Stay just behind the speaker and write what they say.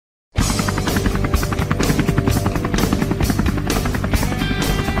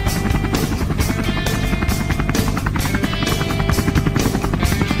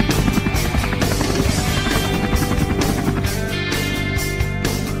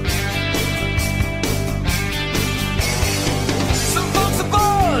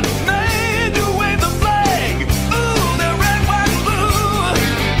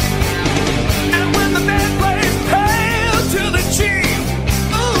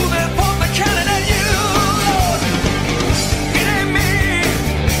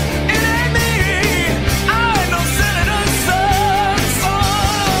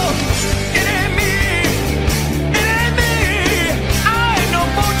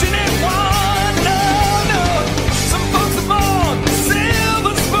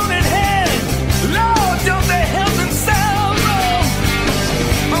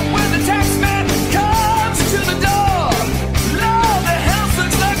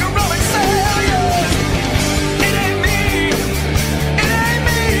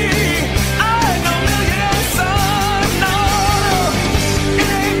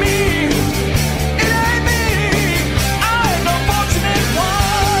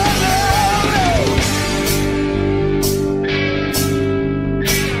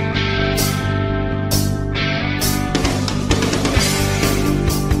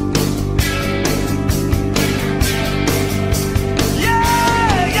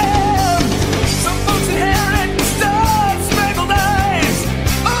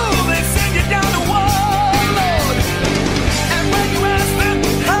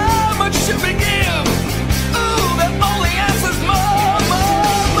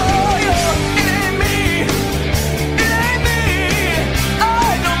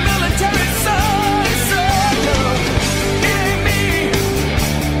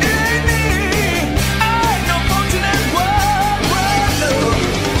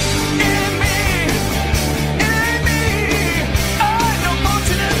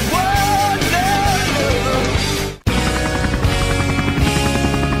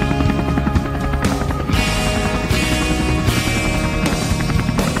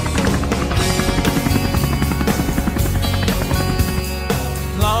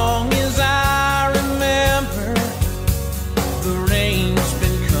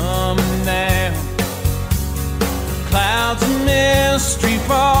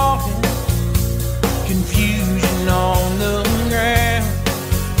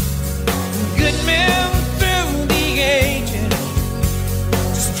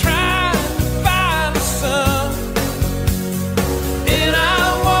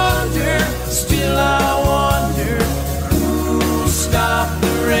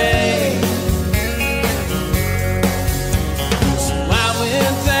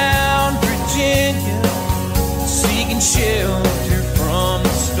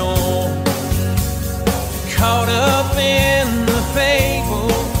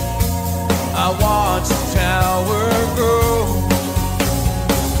her go.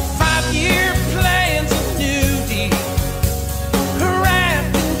 5-year plans of nudity,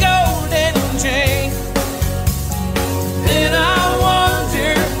 wrapped in golden chain. Then I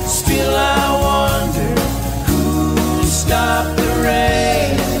wonder, still I wonder, who stopped the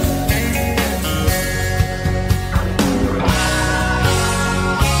rain?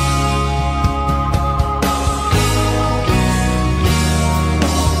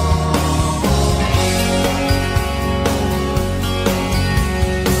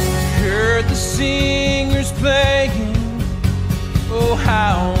 Heard the singers playing, oh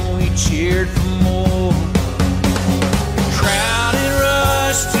how we cheered for more. Crowd and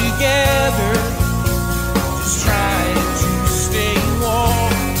rush together, just trying to stay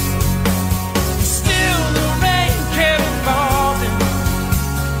warm. Still the rain kept falling,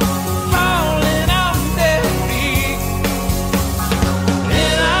 falling on their feet.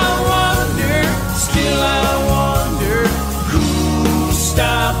 And I wonder, still I wonder, who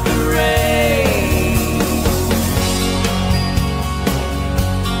stopped the rain?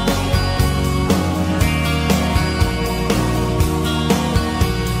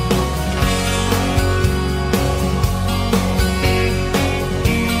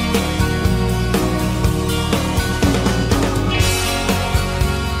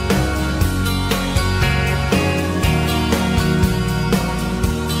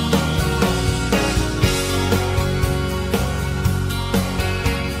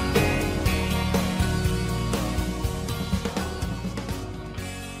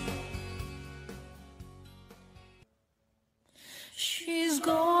 She's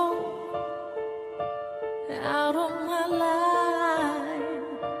gone out of my life.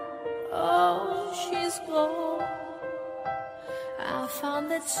 Oh, she's gone. I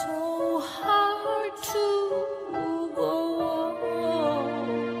found it so hard to go on.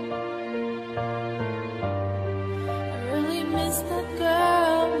 I really miss that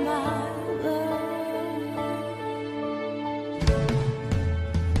girl, my love.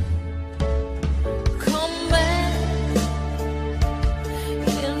 Come back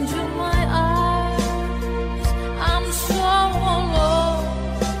into my arms. I'm so alone.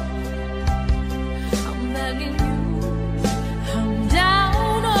 I'm begging you. I'm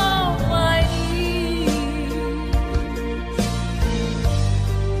down on my knees.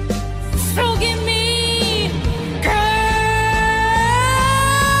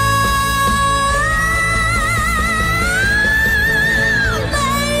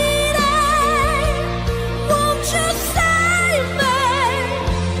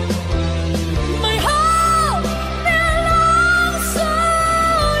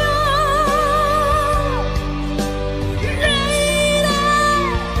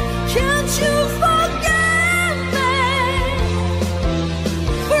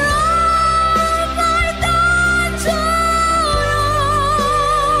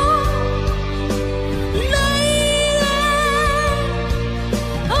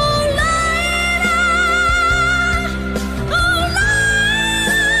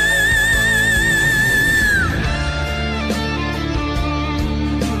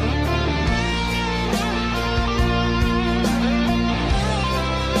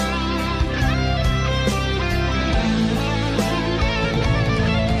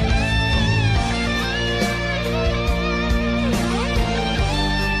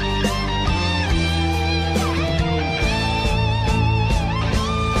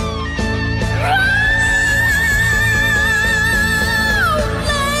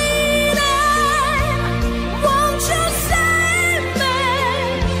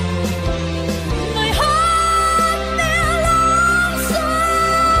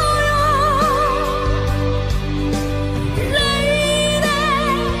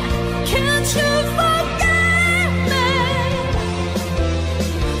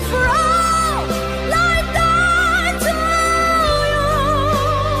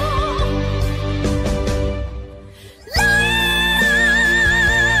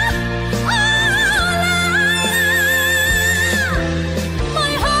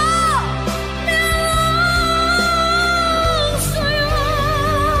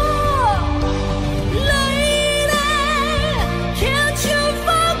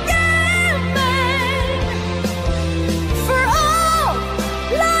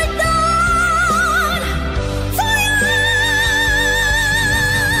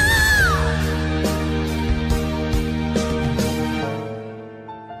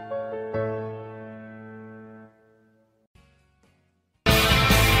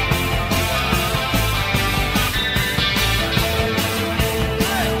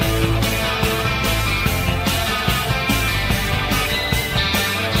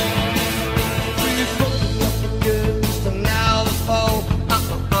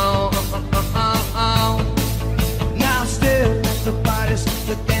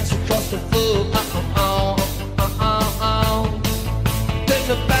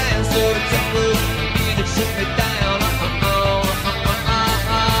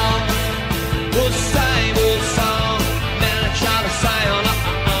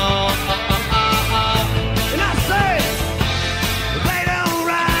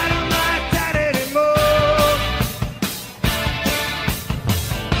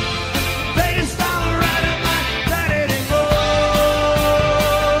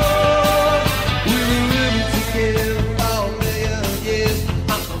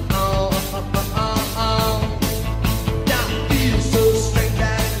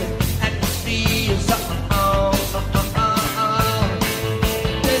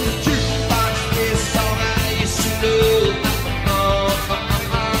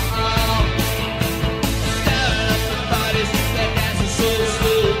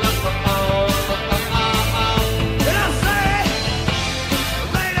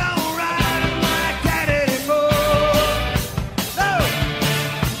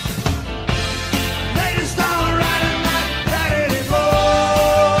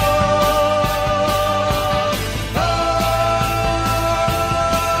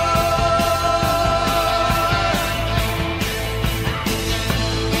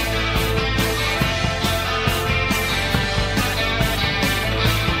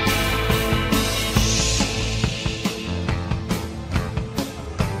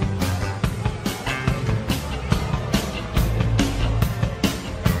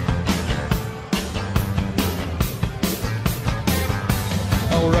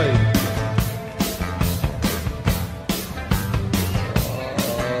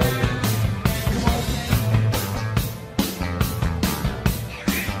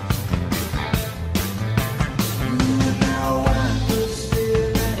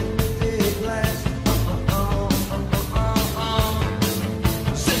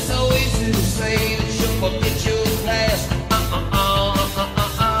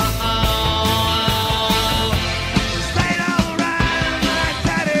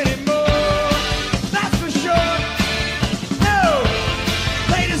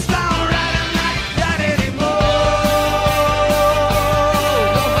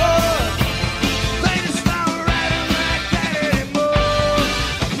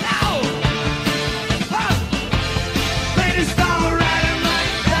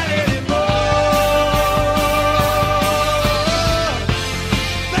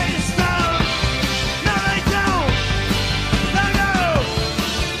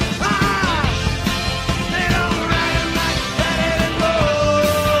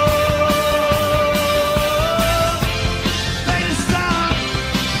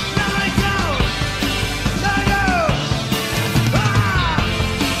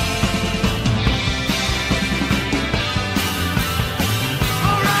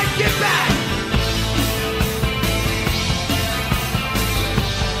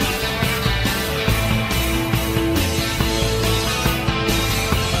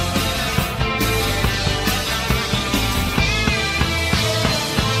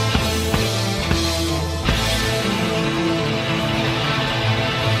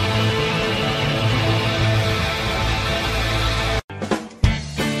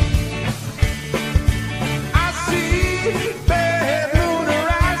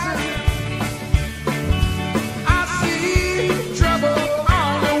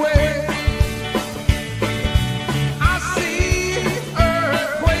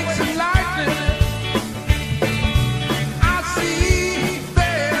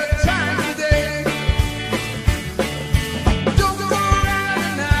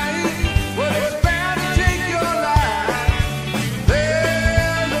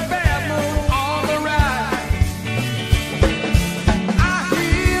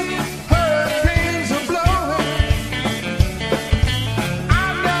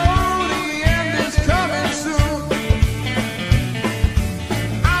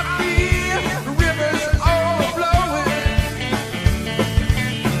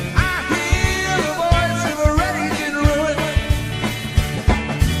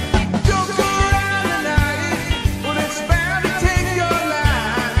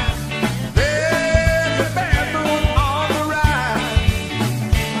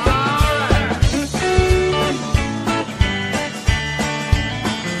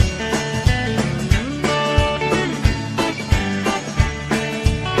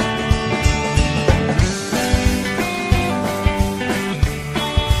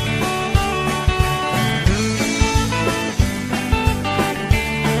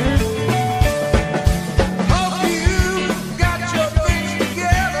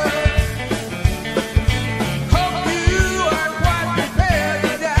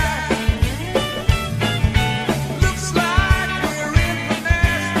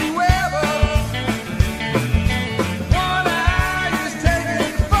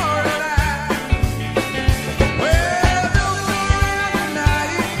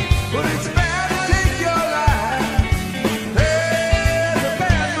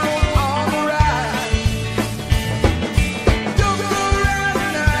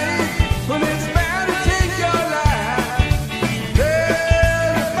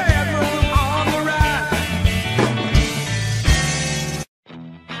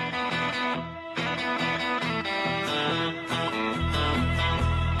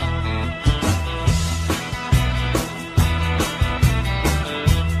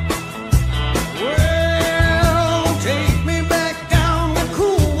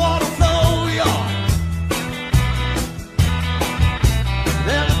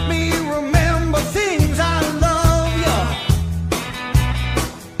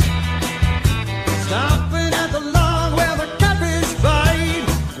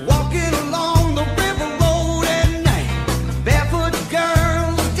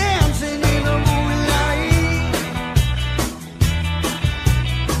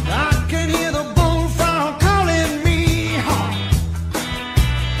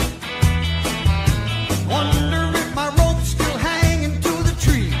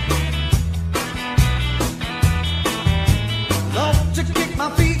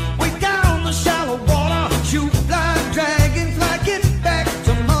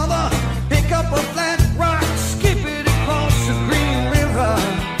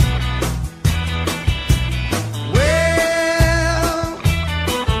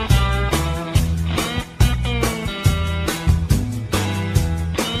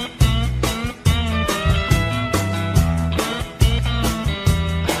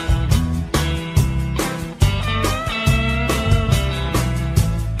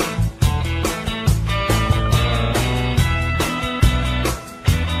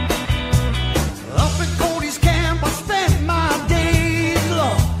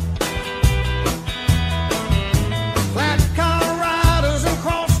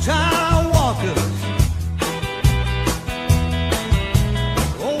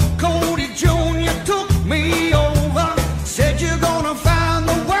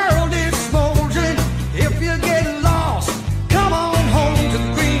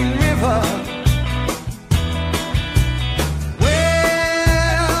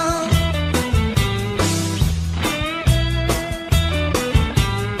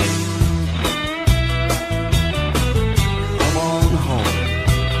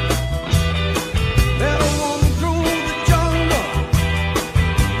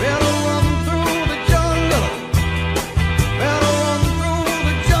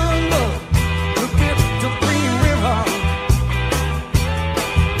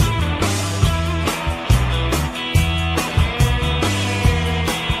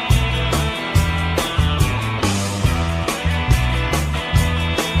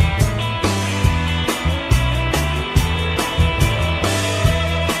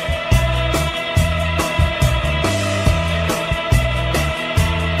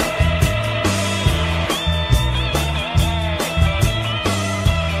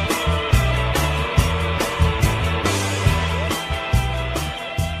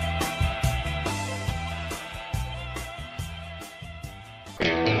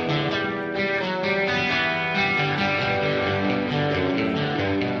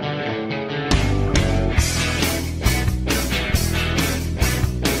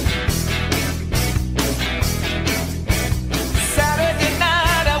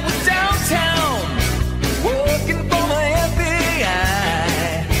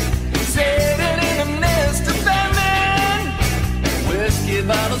 whiskey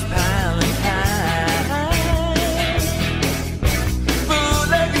bottles piling high.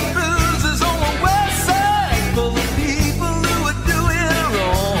 Bootleg and bruises on the west side for the people who are doing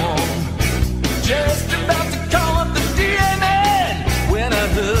wrong. Just about to call up the DA man when I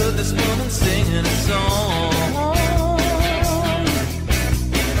heard this woman singing a song.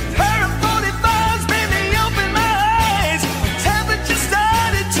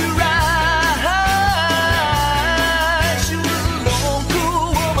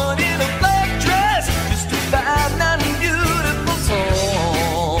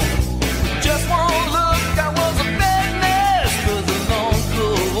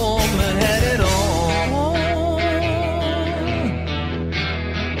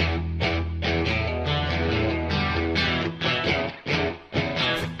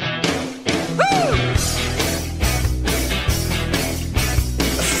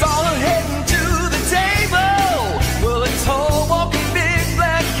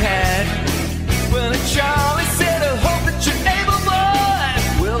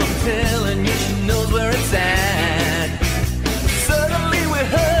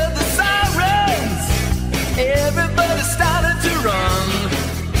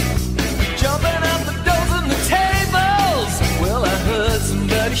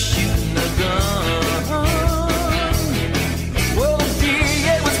 Shooting a gun. Well, the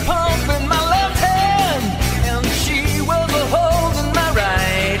DA was pumping my left hand, and she was holding my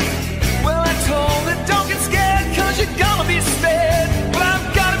right. Well, I told her, don't get scared, 'cause you're gonna be spared. But I've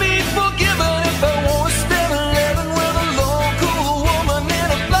gotta be forgiven if I wanna spend a living with a local woman in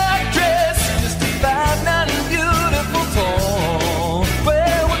a black dress, just a 5'9" and beautiful tall.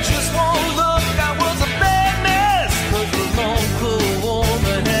 Well, with just one look, I was a bad mess, 'cause the local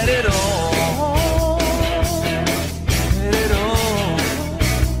woman had it all. Had it all.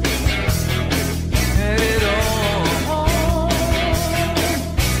 Had it all.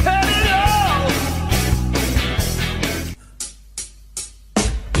 Had it all.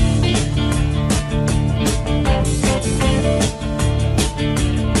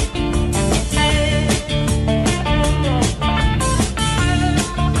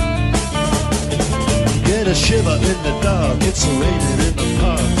 Get a shiver in the dark, it's raining in the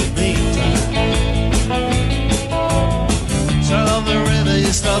park. In the meantime, south of the river,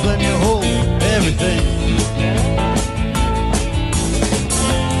 you stop and you hold everything.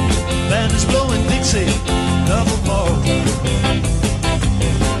 Band is blowing Dixie, double ball time.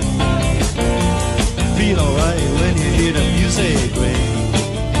 Feel alright when you hear the music ring.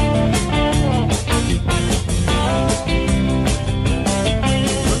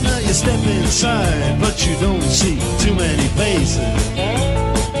 You step inside, but you don't see too many faces.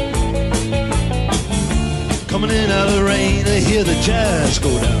 Coming in out of the rain, I hear the jazz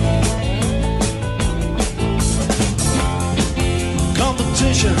go down.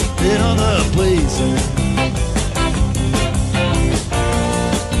 Competition in other places.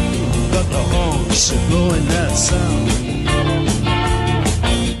 Got the horns blowing that sound.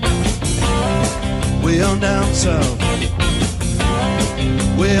 Way on down south.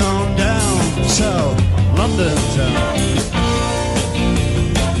 Way on down south, London town.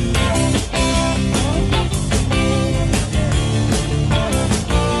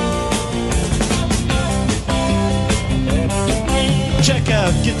 Check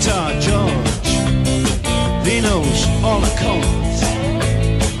out Guitar George, he knows all the chords.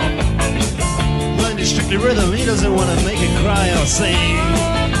 When it's strictly rhythm, he doesn't want to make it cry or sing.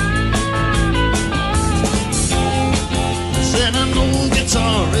 And an old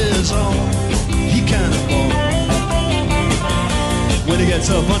guitar is all he can afford. When he gets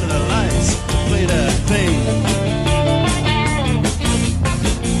up under the lights to play that thing,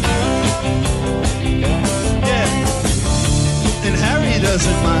 yeah. And Harry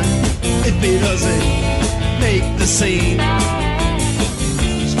doesn't mind if he doesn't make the scene.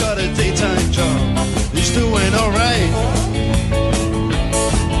 He's got a daytime job, he's doing alright.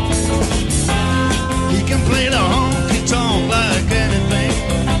 He can play the honky-tonk like anything,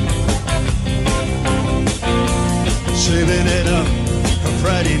 saving it up for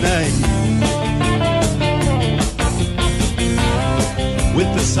Friday night with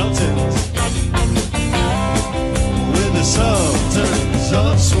the Sultans, with the Sultans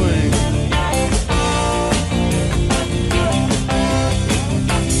of Swing.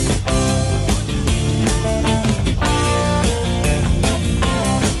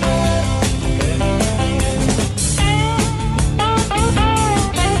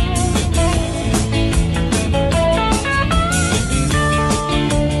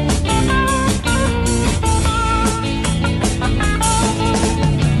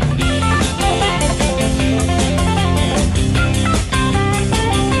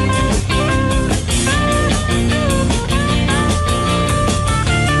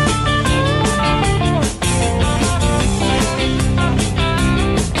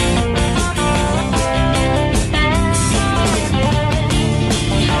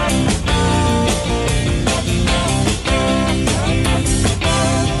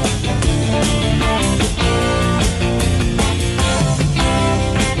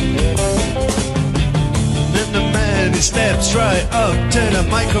 up to the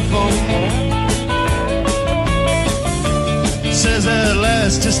microphone. Says at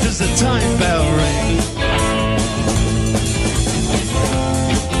last, just as the time bell rings.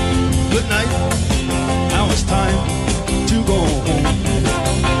 Good night, now it's time to go home.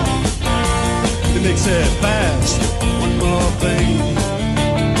 It makes it fast, one more thing.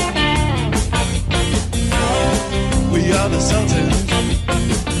 We are the Sultans.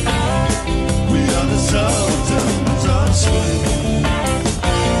 We are the Sultans of Swing.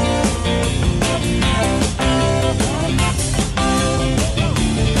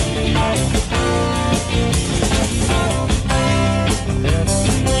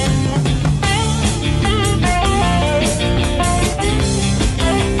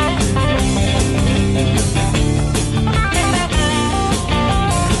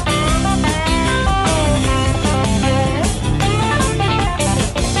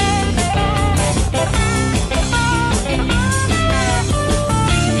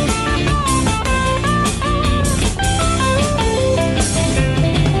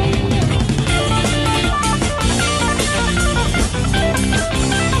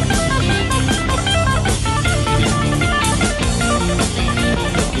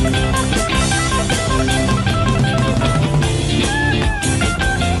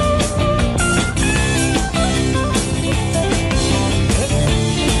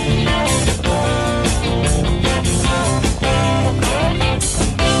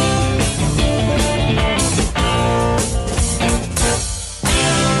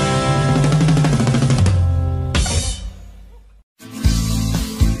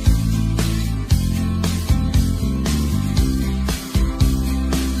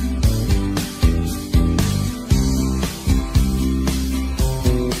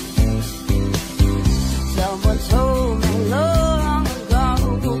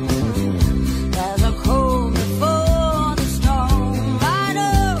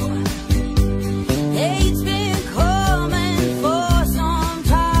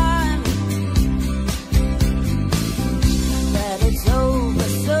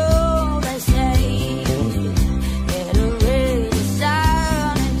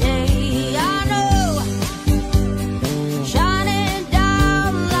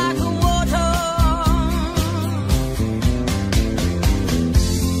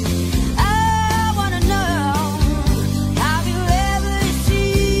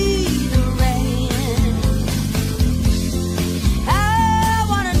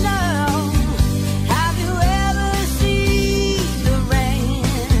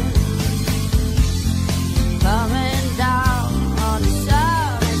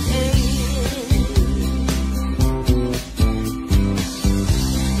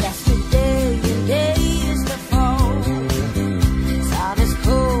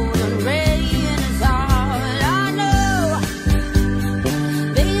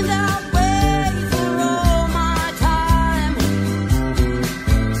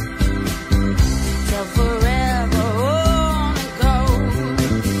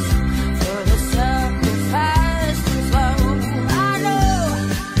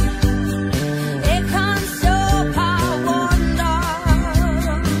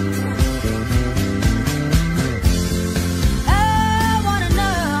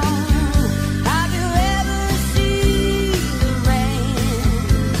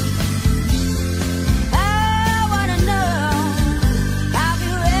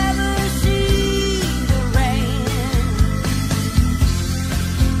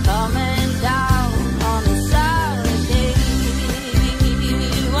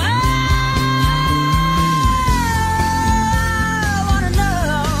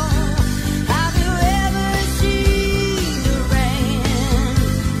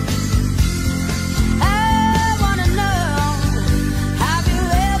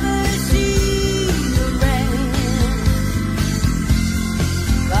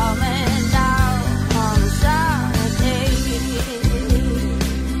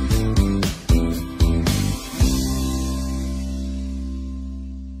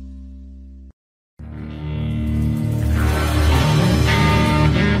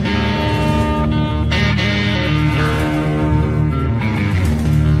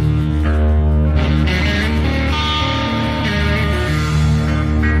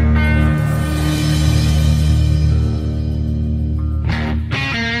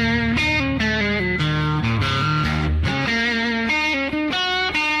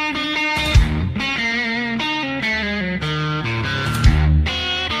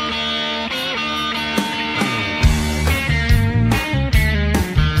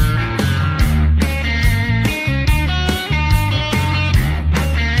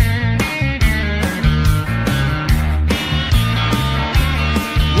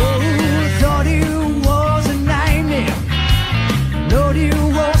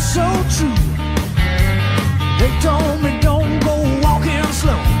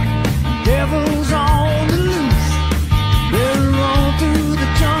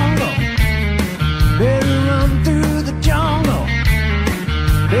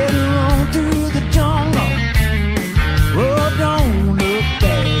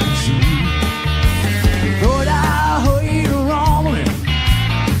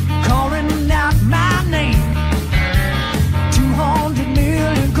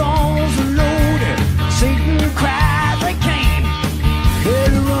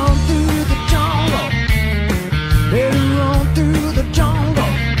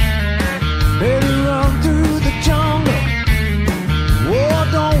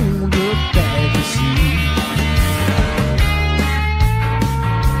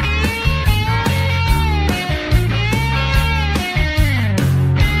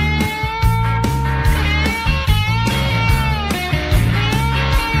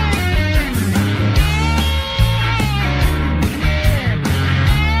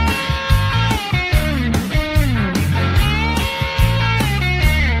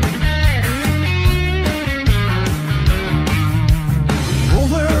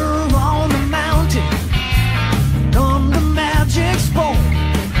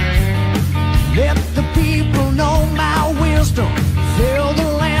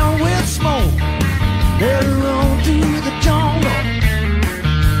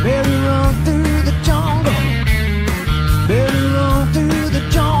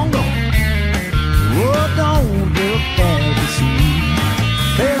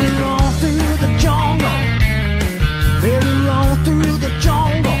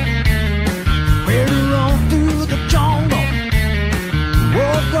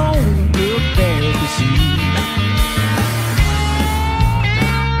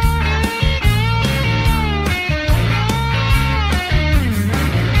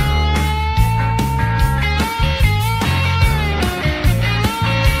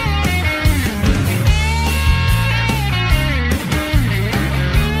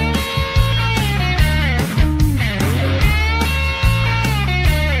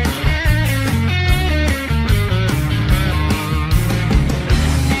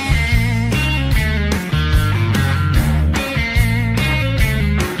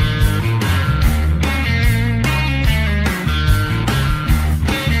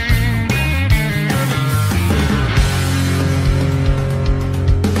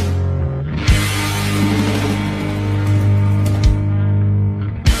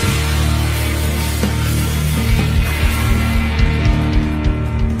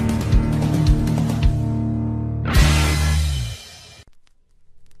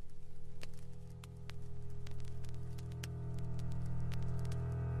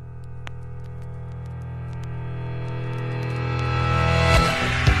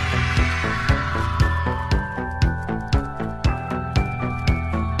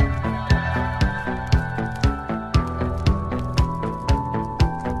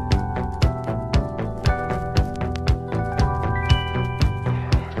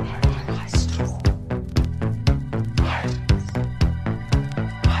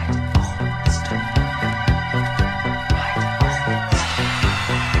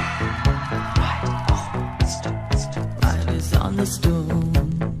 the storm.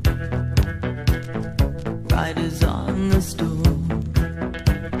 Riders on the storm.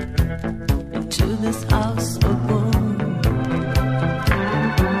 Into this house of woe.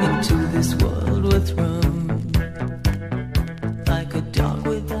 Into this world we're thrown. Like a dog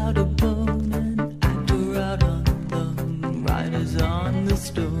without a bone. An actor out on loan. Riders on the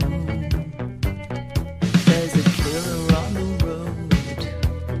storm. There's a killer on the road.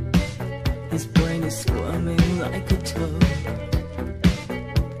 His brain is squirming like a toad.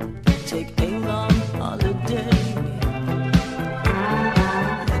 Take a long holiday.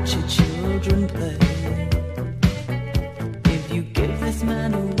 Let your children play. If you give this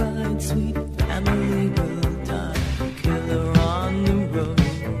man a ride, sweet family will die. Killer on the road,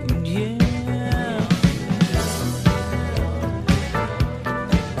 yeah.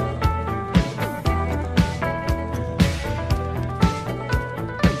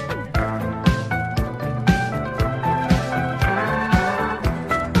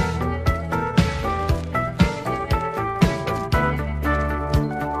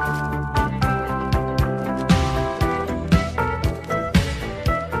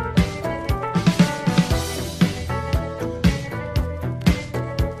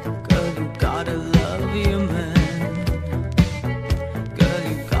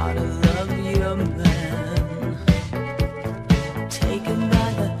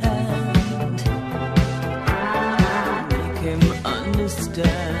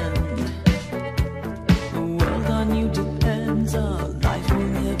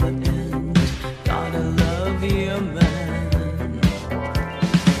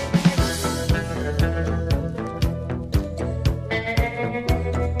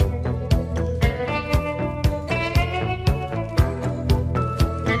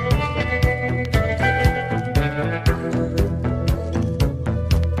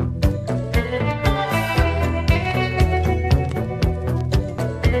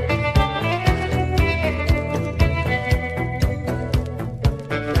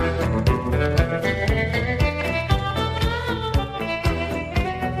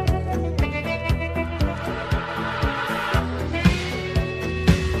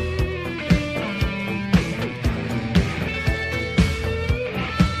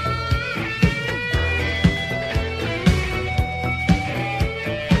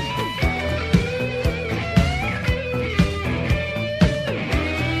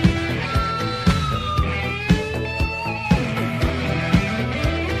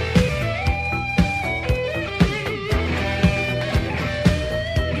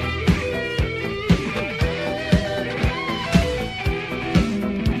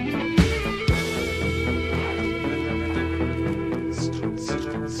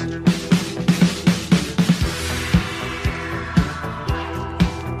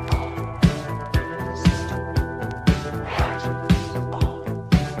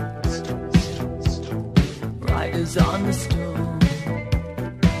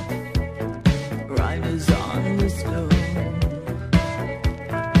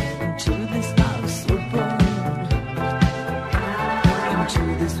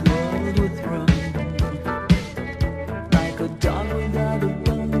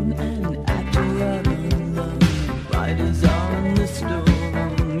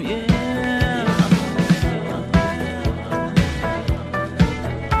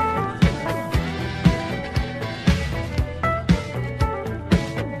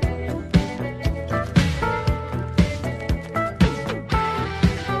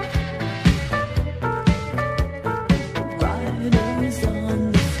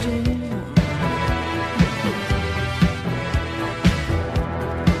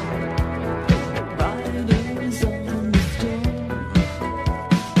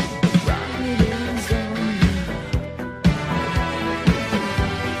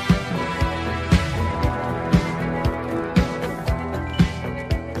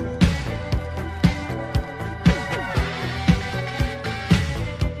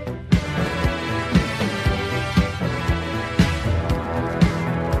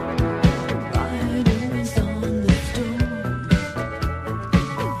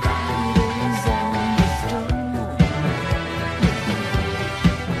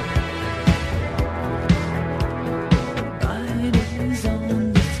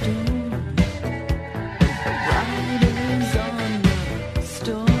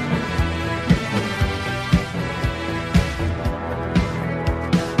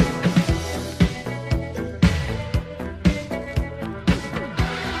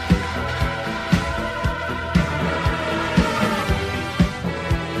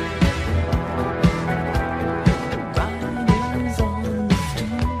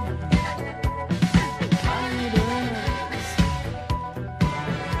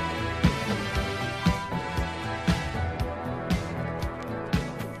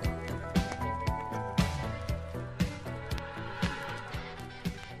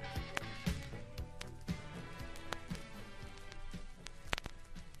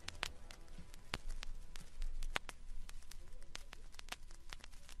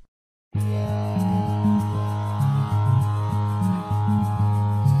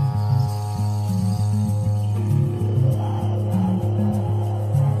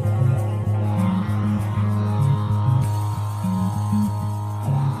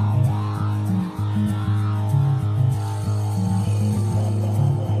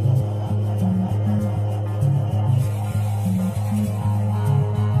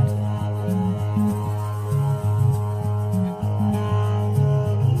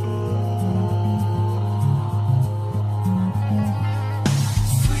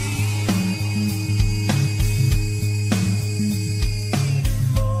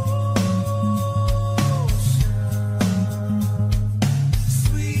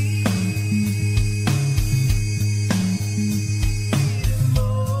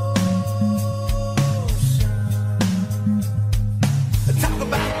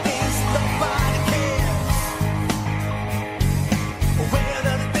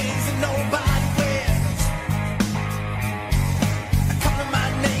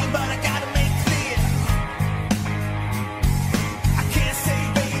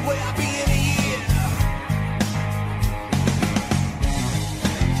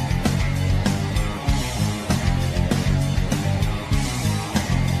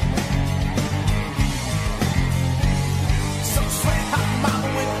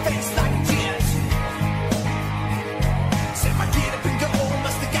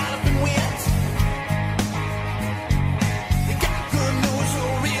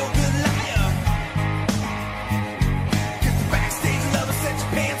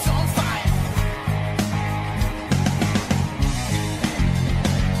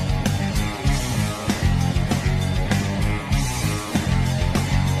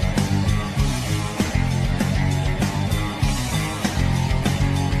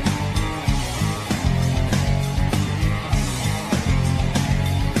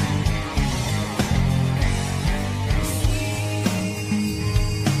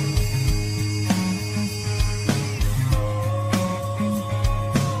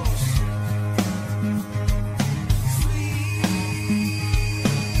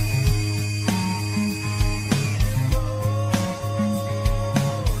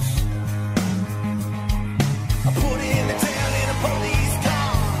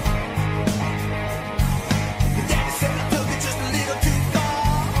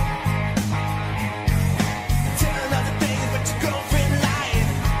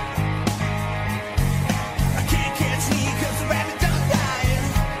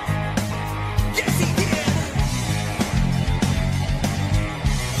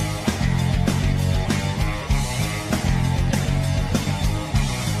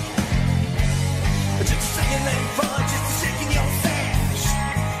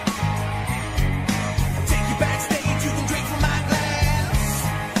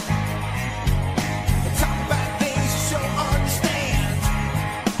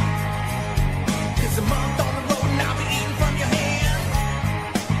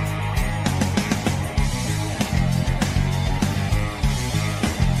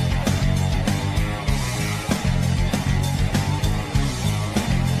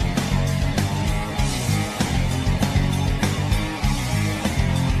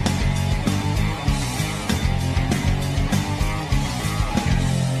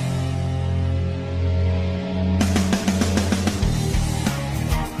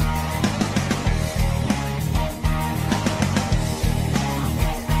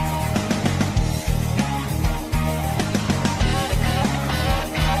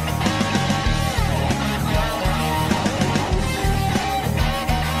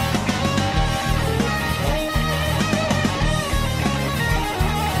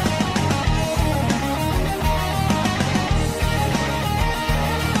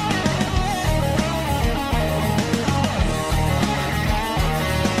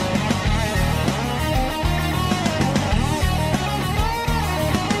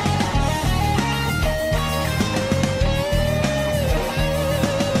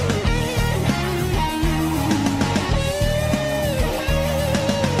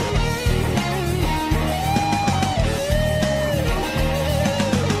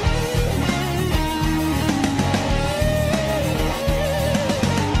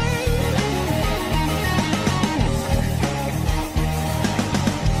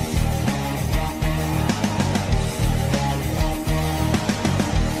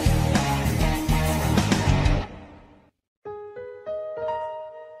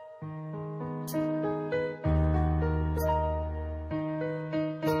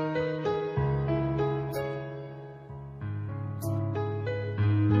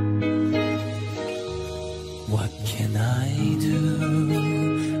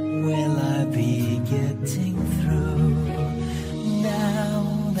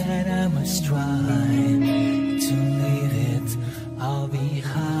 always try to leave it all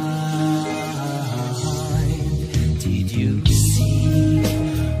behind. Did you see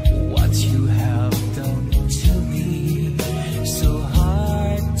what you have done to me? So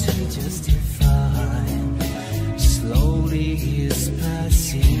hard to justify. Slowly is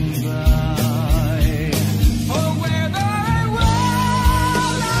passing by.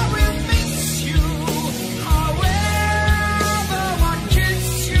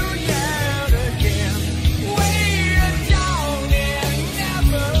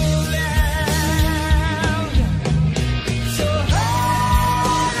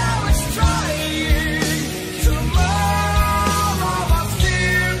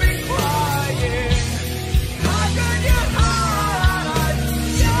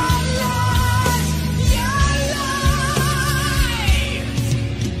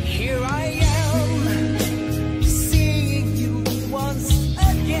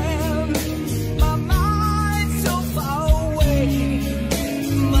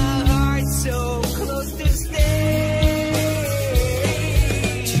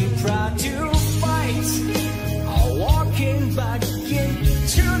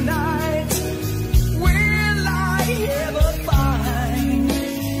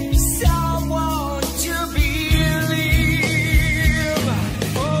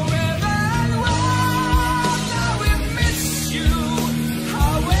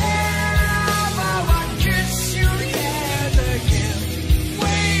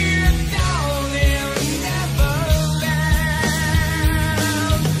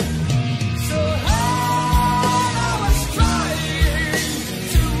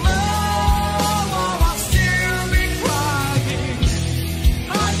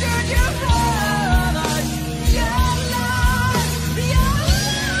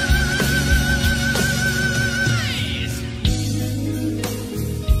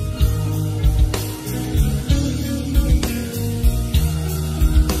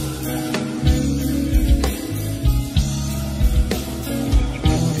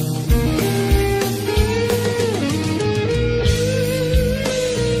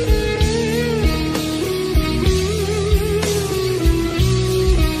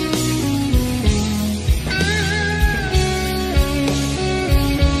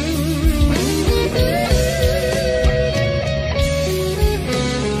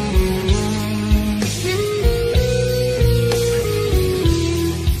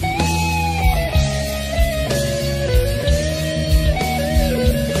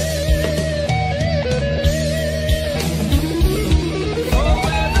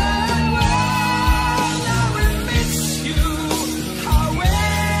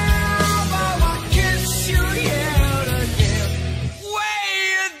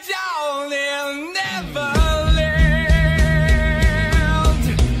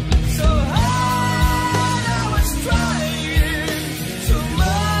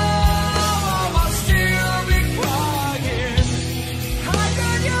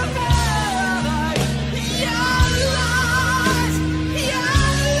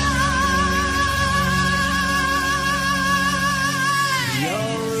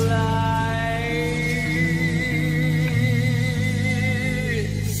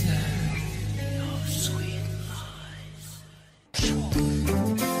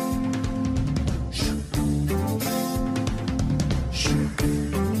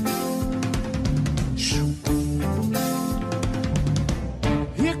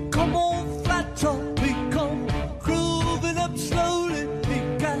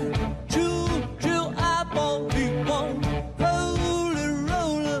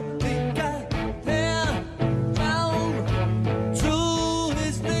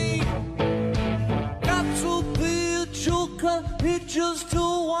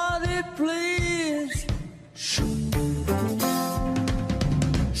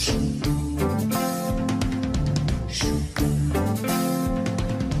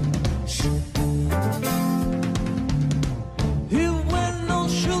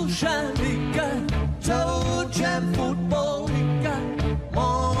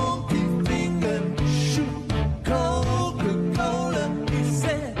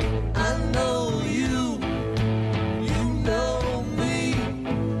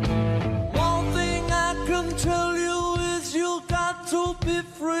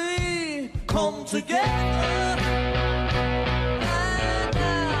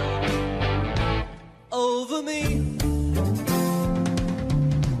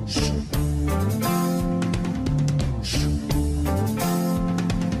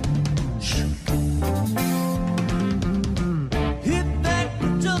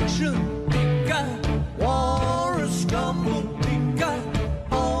 War is coming, we got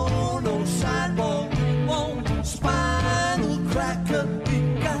all those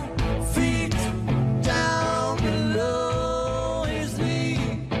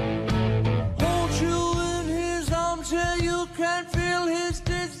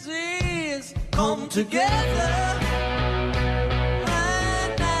come together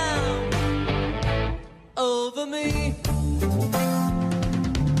right now over me.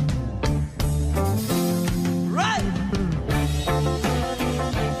 Right.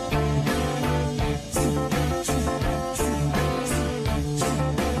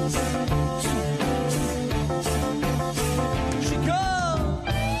 She comes.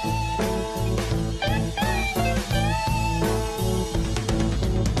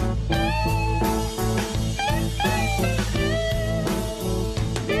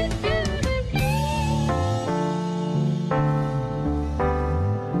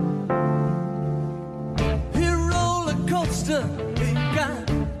 He got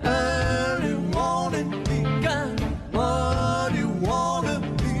early warning. He got what he wanted.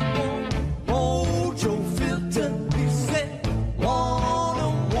 He won't hold your filter. He said, one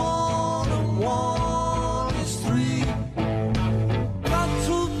is three. Got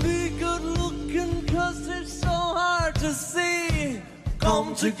to be good looking 'cause it's so hard to see.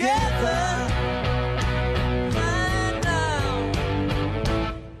 Come together right now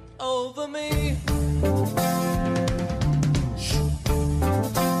over me.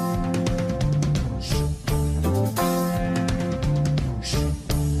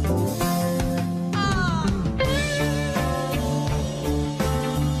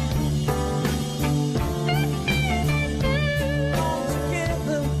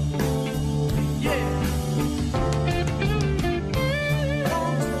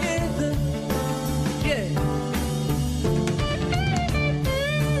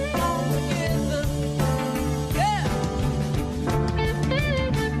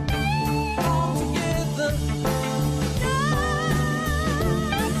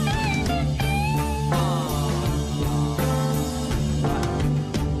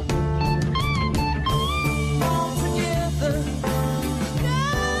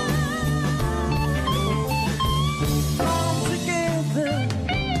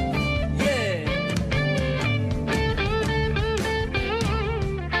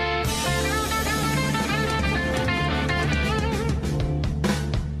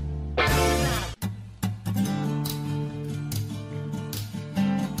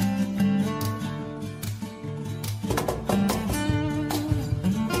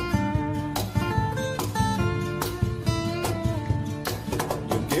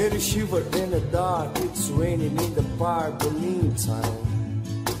 Get a shiver in the dark, it's raining in the park, the meantime.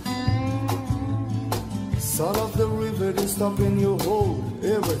 Son of the river is stopping you hold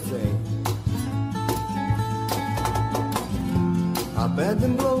everything. I bet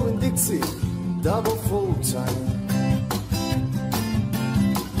them blowing Dixie, double full time.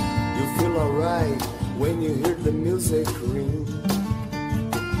 You feel alright when you hear the music ring.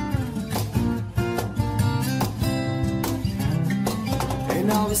 And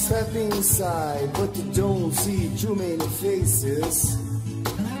now we step inside, but you don't see too many faces.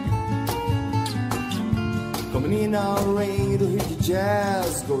 Coming in our rain to hear the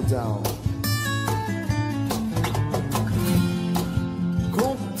jazz go down.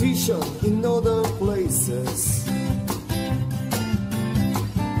 Competition in other places.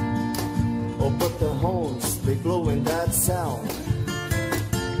 Oh, but the horns, they blow in that sound.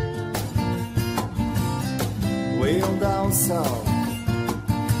 Way on down south.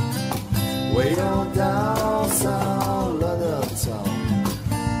 Way on down south, London town.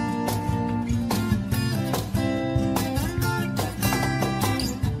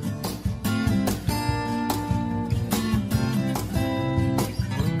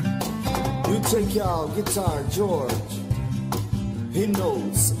 You take your guitar, George. He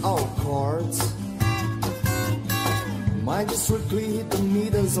knows all chords. Mine just strictly hit the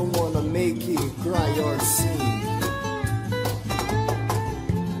meters. I wanna make you cry or sing.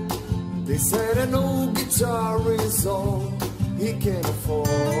 They said an old guitar is all he can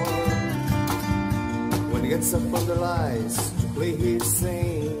afford. When he gets up on the lights to play his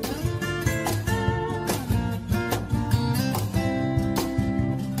thing.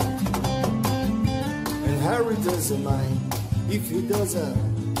 And Harry doesn't mind if he doesn't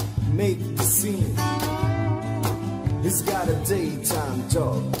make the scene. He's got a daytime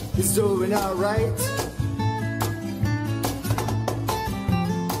job, he's doing alright.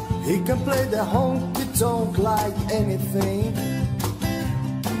 He can play the honky-tonk like anything.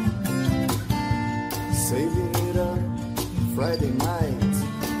 Saving it up Friday night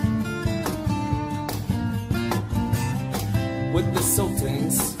with the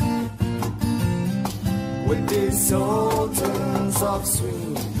Sultans, with the Sultans of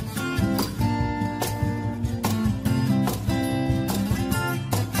Swing.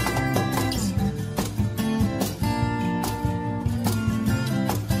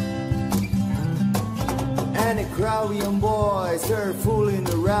 many crowd young boys, they're fooling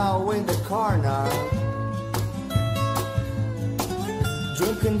around in the car now.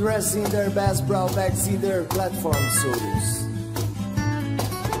 Drunk and dressing their best brow bags in their platform suits.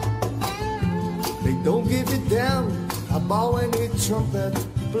 They don't give a damn about any trumpet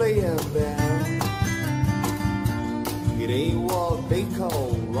playing band. It ain't what they call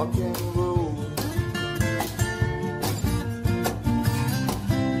rock and roll.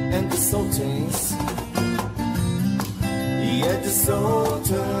 And the Sultans, yeah, the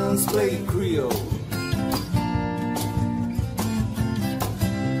Sultans play Creole.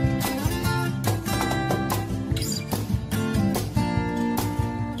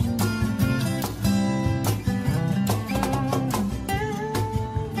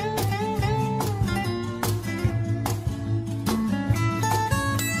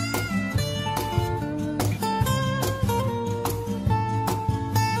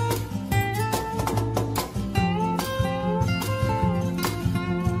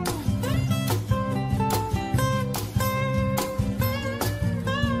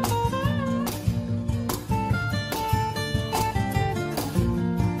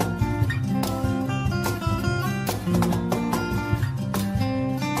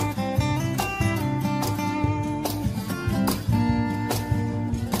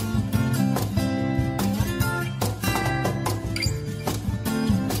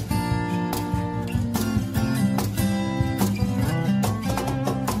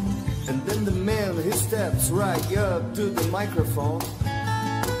 Steps right up to the microphone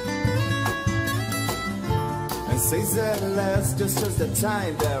and says at last, just as the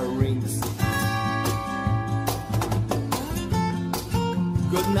time bell rings,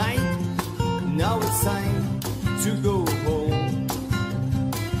 good night, now it's time to go home.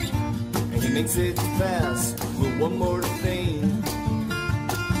 And he makes it fast with one more thing.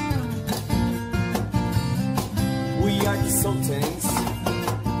 We are the Sultans.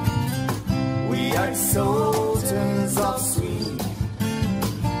 We are Sultans of Swing.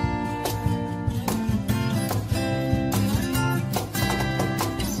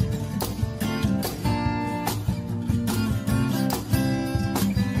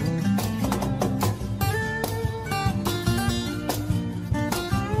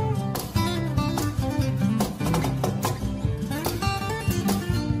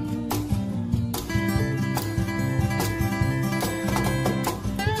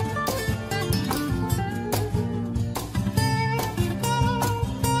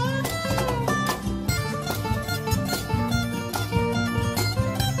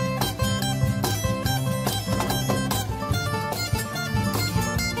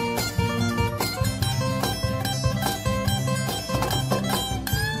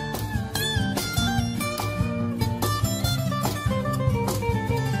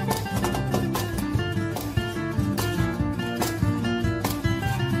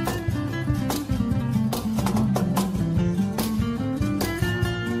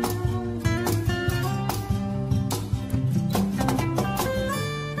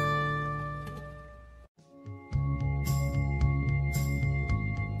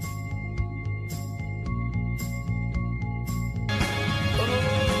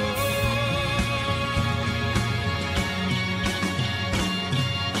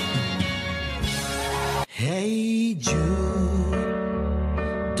 Hey Jude,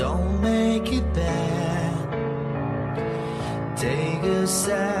 don't make it bad. Take a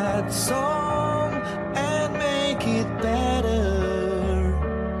sad song and make it better.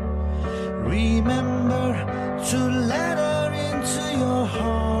 Remember to let her into your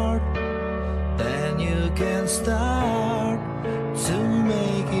heart. Then you can start to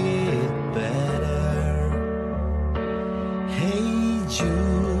make it better. Hey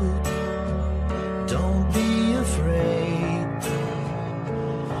Jude, don't be afraid.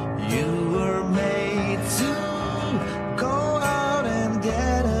 You were made to go out and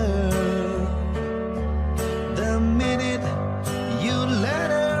get her. The minute you let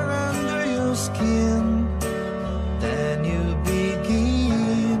her under your skin,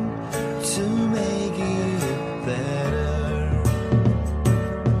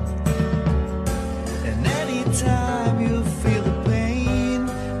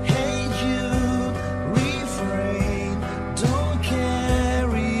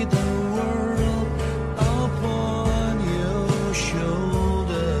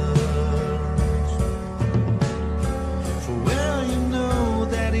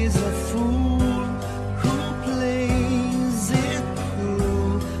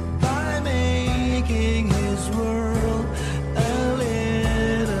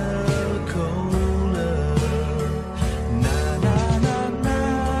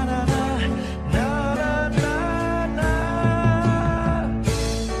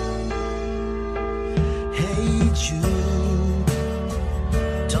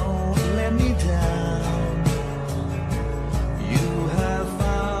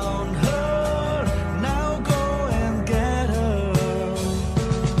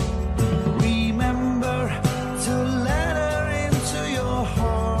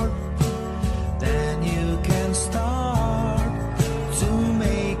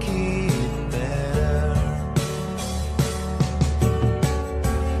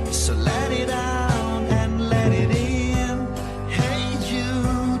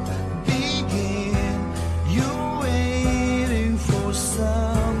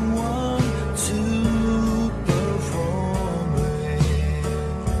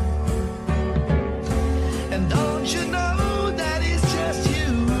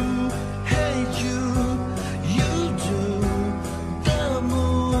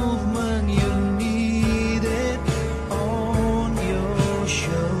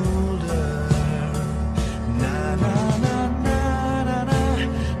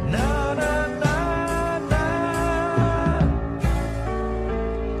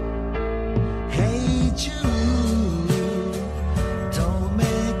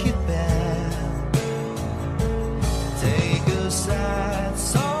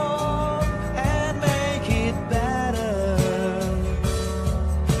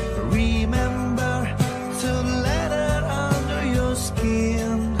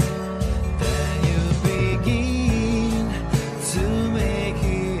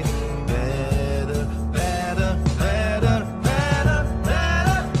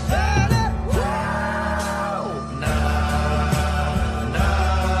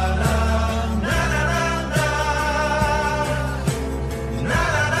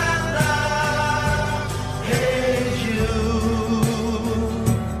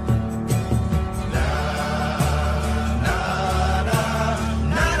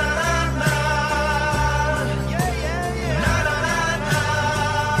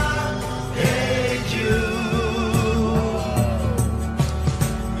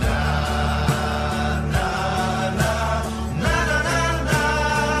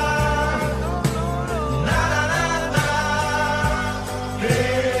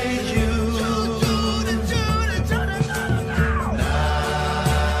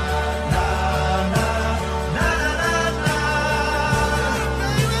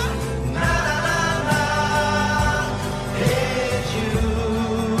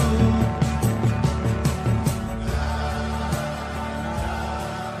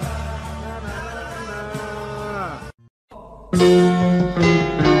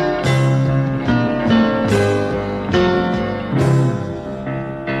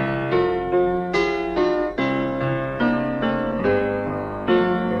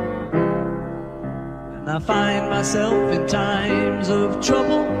 I find myself in times of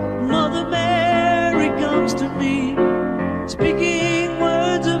trouble, Mother Mary comes to me, speaking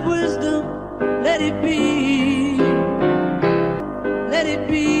words of wisdom. Let it be, let it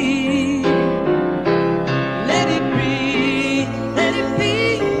be, let it be, let it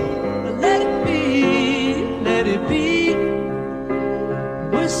be, let it be, let it be.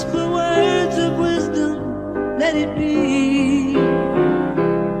 Whisper words of wisdom, let it be.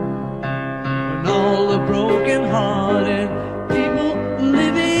 When all the broken-hearted people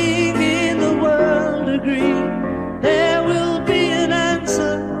living in the world agree, there will be an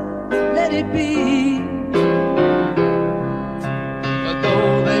answer, let it be. But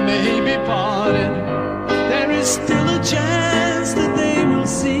though they may be parted, there is still a chance that they will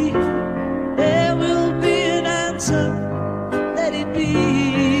see. There will be an answer, let it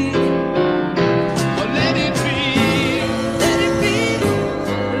be. Oh, let it be, let it be,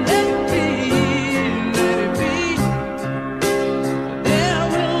 let it be, let it be. There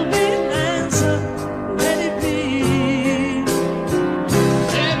will be an answer, let it be.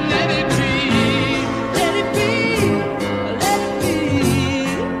 Yeah, let it be, let it be, let it be,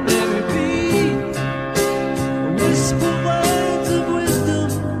 let it be. Whisper words of wisdom,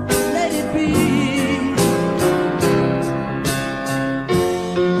 let it be.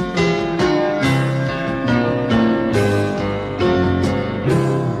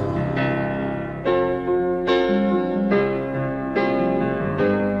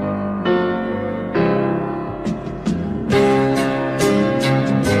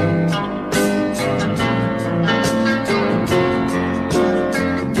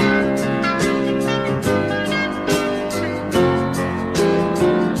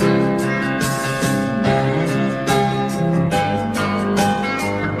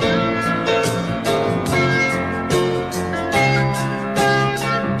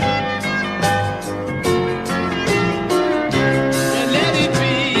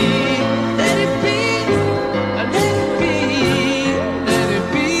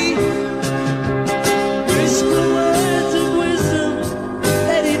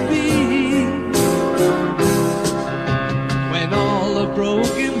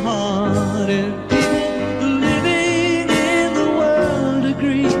 Broken-hearted people living in the world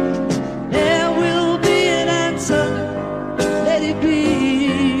agree, there will be an answer, let it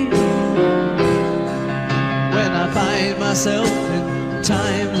be. When I find myself in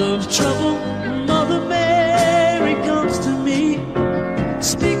times of trouble, Mother Mary comes to me,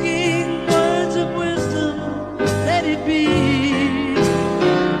 speaking words of wisdom, let it be.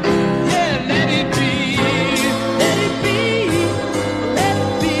 Let it be,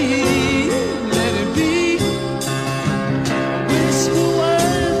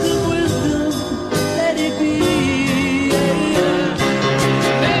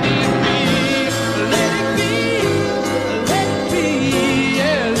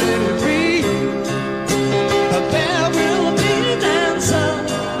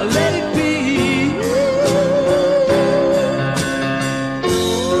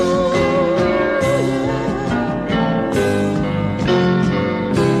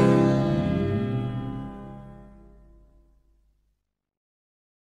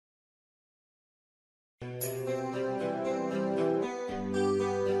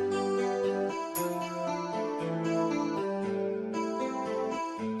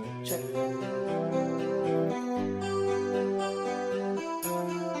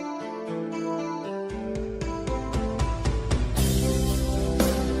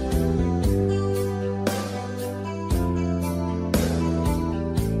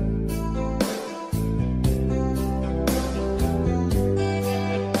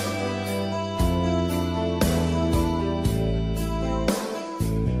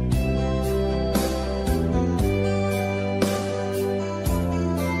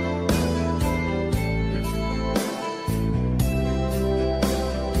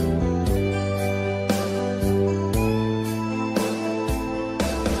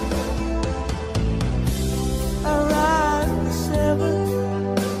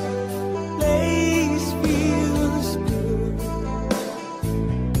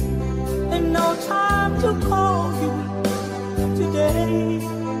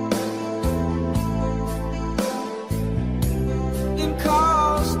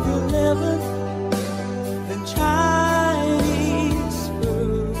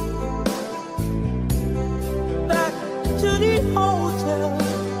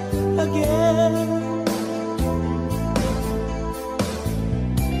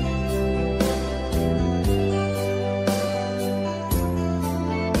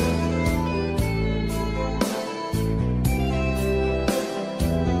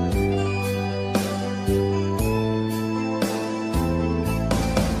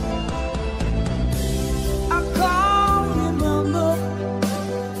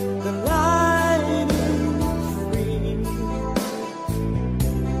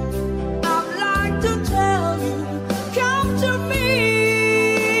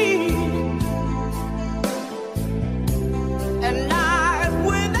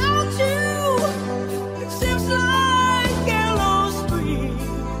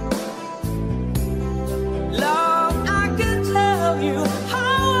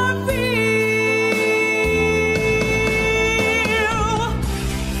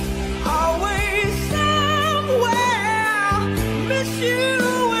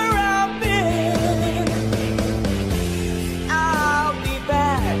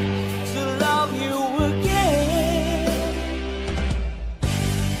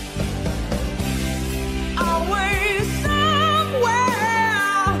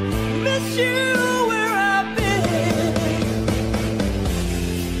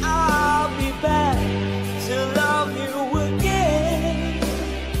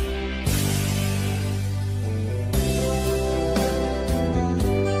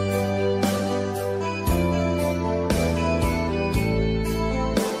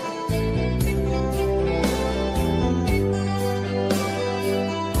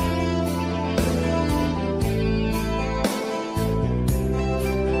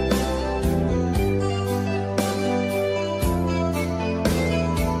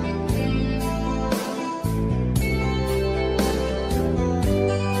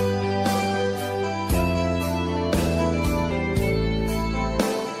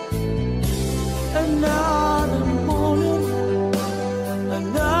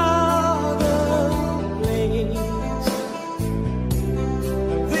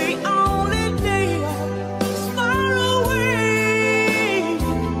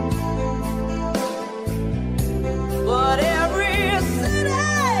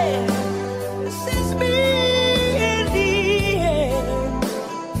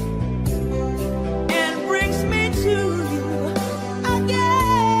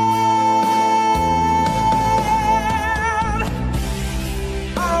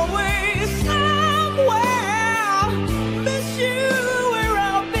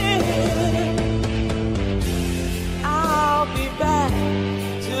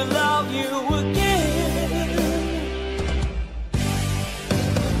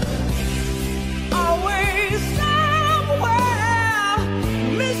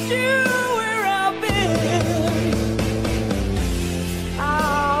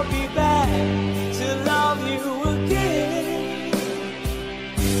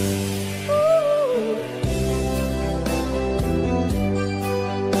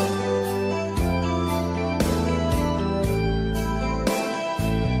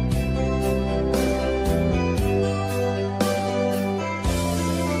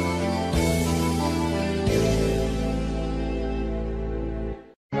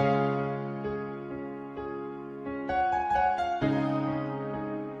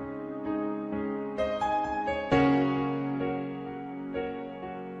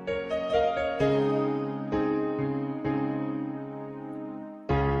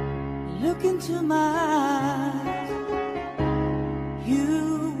 into my eyes,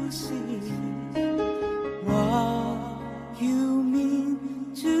 you will see what you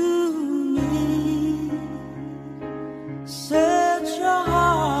mean to me. Search your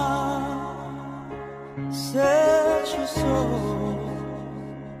heart, search your soul,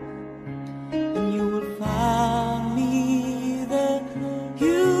 and you will find me there.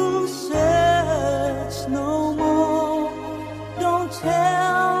 You'll search no more. Don't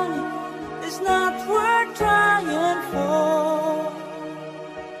tell me it's not worth trying for.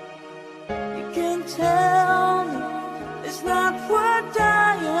 You can tell me it's not worth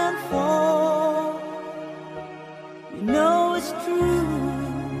dying for. You know it's true.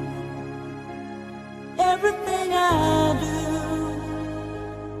 Everything I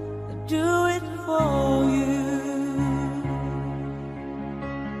do it for you.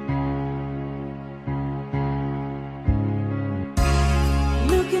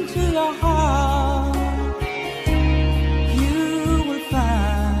 Look into your heart, you will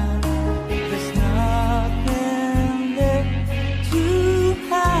find there's nothing there to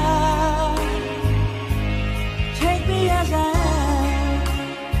hide. Take me as I am,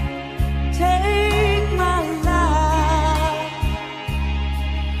 take my life,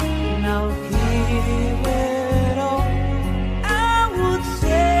 and I'll give it all. I would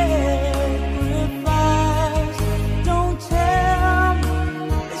sacrifice. Don't tell me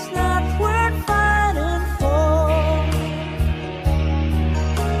it's not worth fighting for.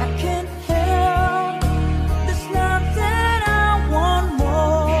 I can't help, there's nothing I want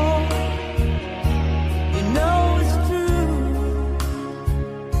more. You know it's true.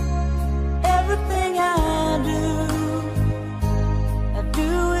 Everything I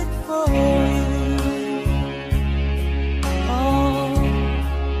do it for you. Oh,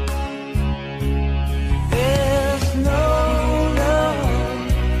 there's no love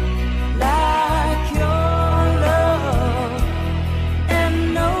like your love, and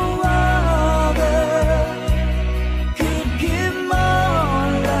no other could give more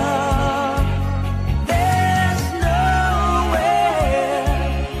love. There's nowhere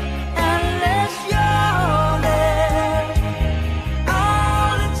unless you're there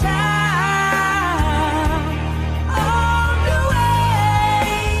all the time, all the way.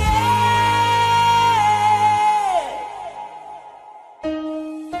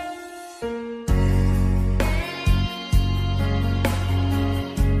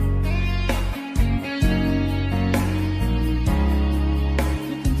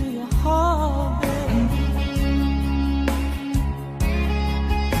 Look into your heart, baby.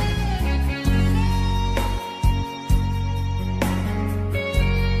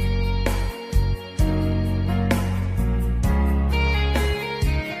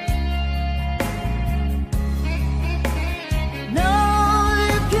 No,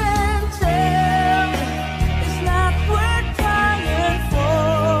 you can't tell it's not worth trying for.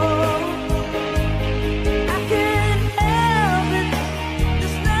 I can't help it,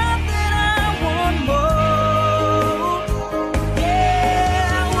 there's nothing I want more.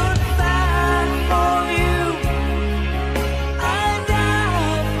 Yeah, I would fight for you, I'd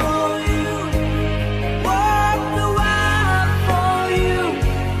die for you, walk the wild for you.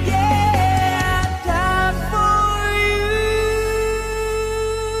 Yeah, I'd die for you.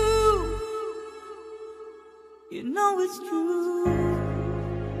 You know it's true.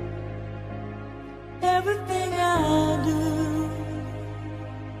 Everything I do,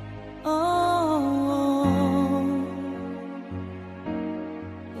 oh,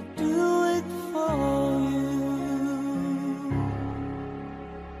 I do it for you.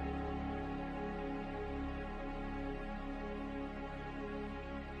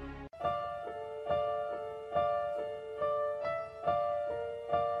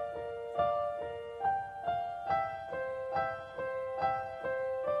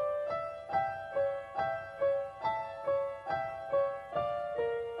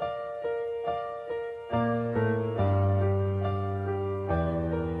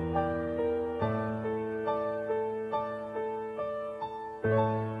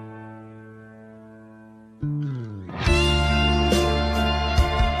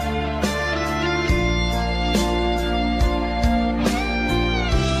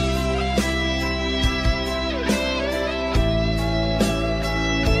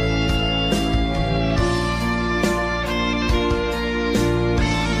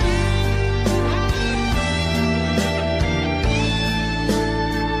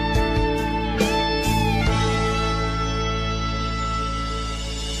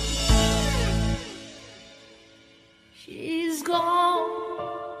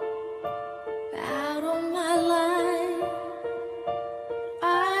 out on my line.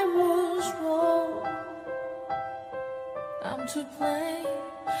 I was wrong. to play.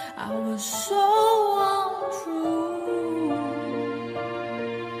 I was so untrue.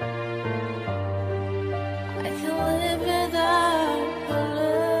 I can live without her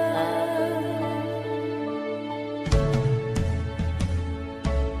love.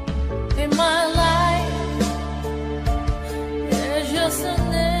 In my life, there's just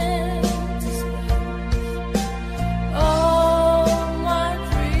an empty space. All my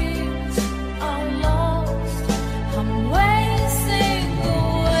dreams are lost. I'm wasting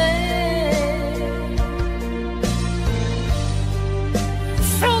away.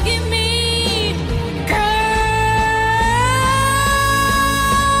 Forgive me, girl.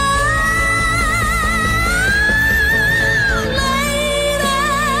 Lady,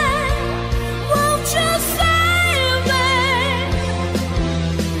 won't you save me?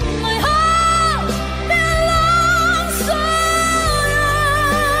 My heart belongs to you.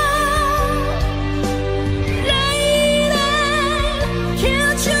 Lady,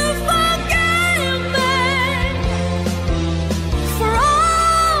 can't you forgive me for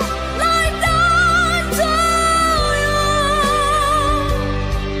all I've done to you?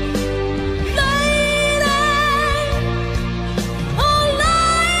 Lady, oh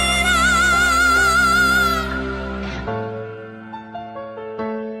lady.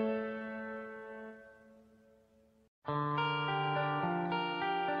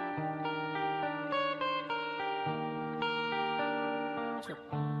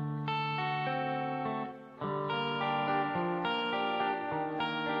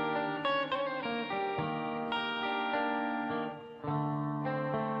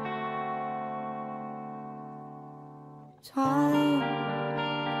 Time,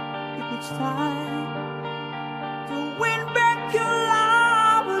 if it's time to win back your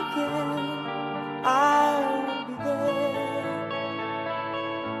love again, I will be there.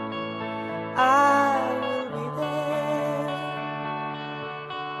 I will be there.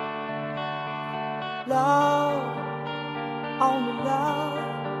 Love, only love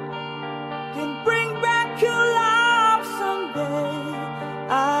can bring back your love someday.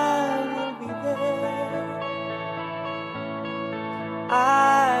 I will be there.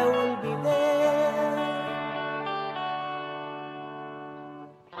 I will be there.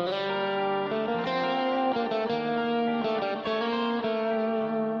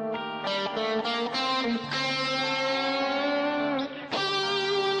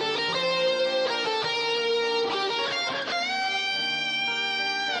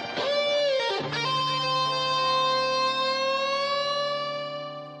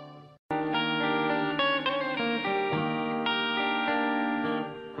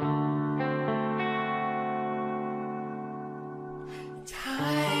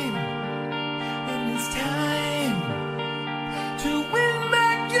 Time, and it's time to win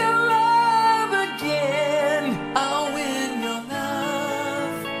back your love again. I'll win your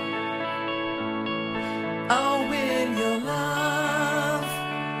love. I'll win your love.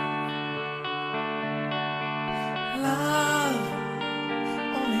 Love,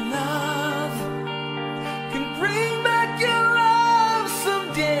 only love can bring back your love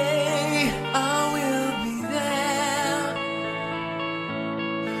someday. I will be there.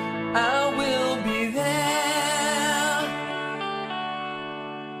 I will be there.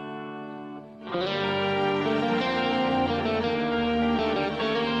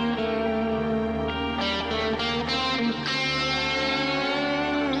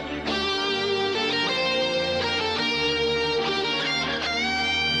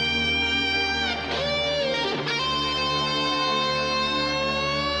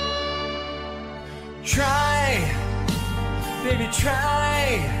 Try, baby,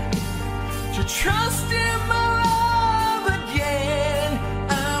 try to trust in my love again.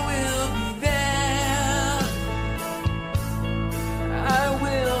 I will be there. I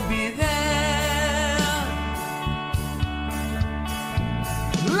will be there.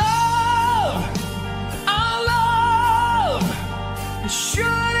 Love, our love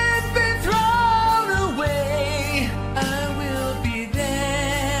shouldn't be thrown away. I will be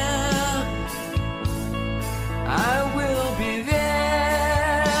there. I will be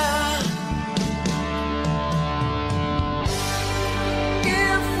there.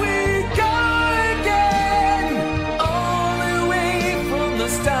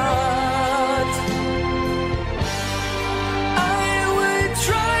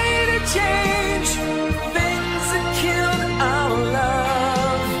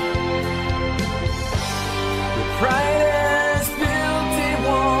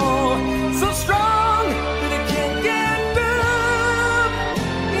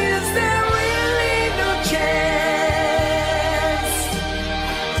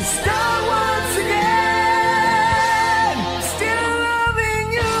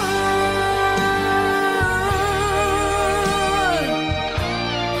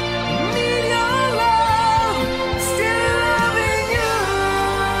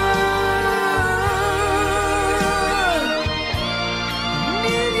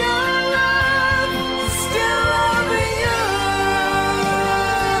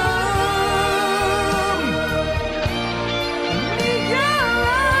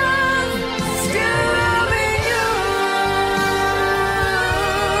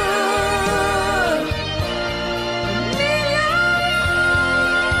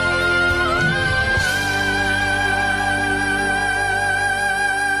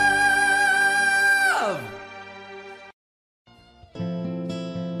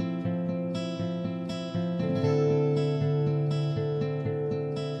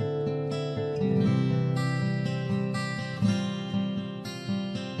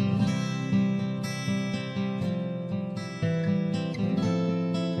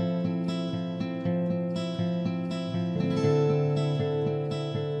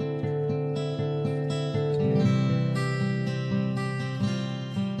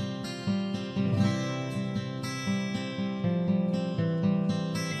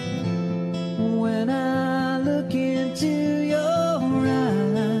 When I look into your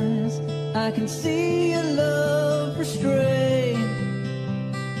eyes, I can see your love restrained.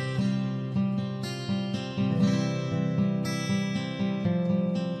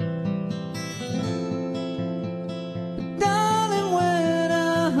 But darling, when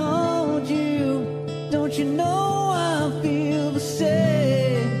I hold you, don't you know I feel the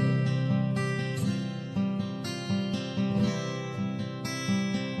same?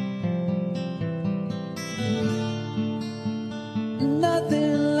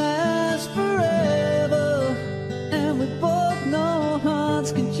 Nothing lasts forever, and we both know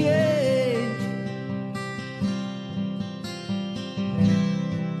hearts can change.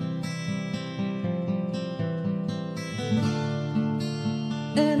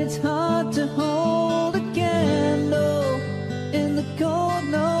 And it's hard to hold a candle in the cold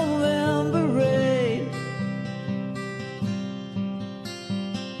November rain.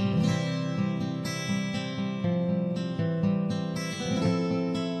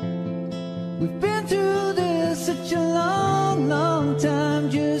 We've been through this such a long, long time,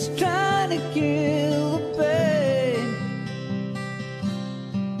 just trying to kill the pain.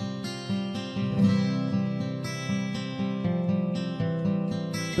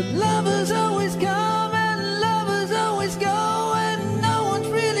 But lovers always come and lovers always go, and no one's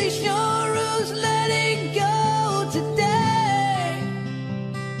really sure who's letting go today.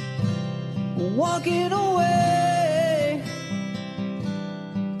 Walking away.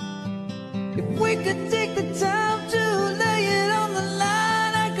 If we could take the time to lay it on the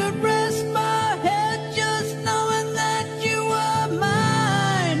line, I could rest my head just knowing that you were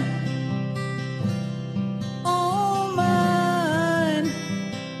mine. Oh, mine.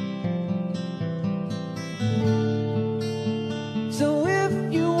 So if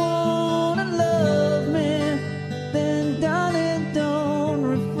you wanna love me, then darling, don't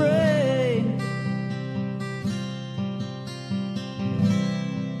refrain.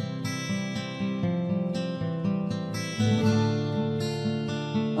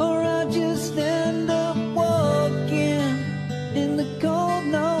 Or I'll just end up walking in the cold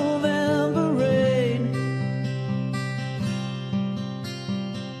November rain.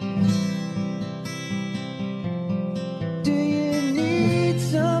 Do you need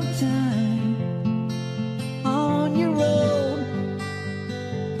some time on your own?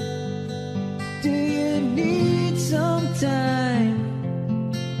 Do you need some time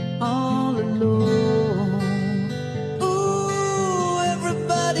all alone? Ooh,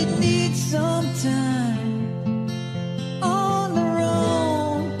 everybody needs some time on their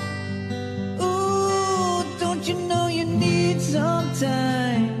own. Ooh, don't you know you need some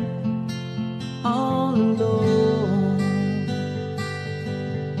time all alone?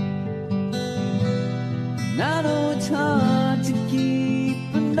 And I know it's hard to keep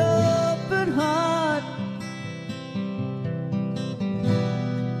an open heart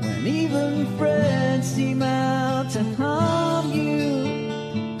when even friends seem out to harm you.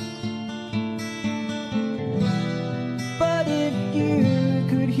 But if you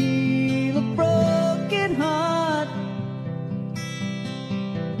could heal a broken heart,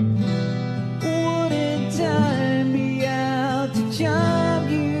 wouldn't time be out to charm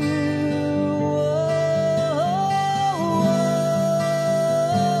you?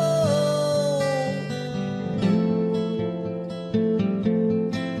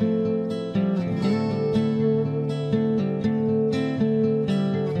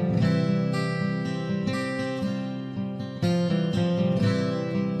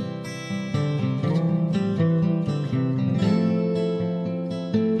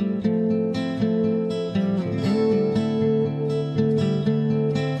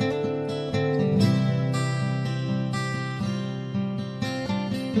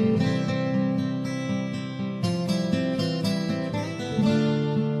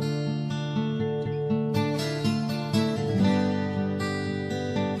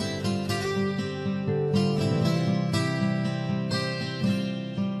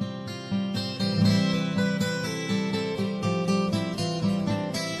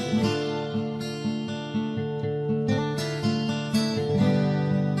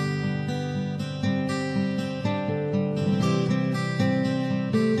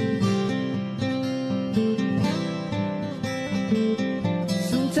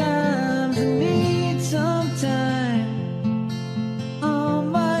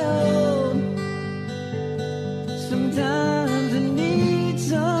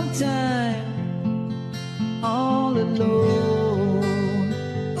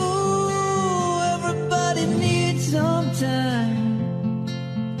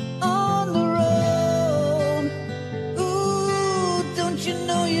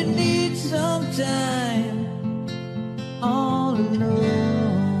 time.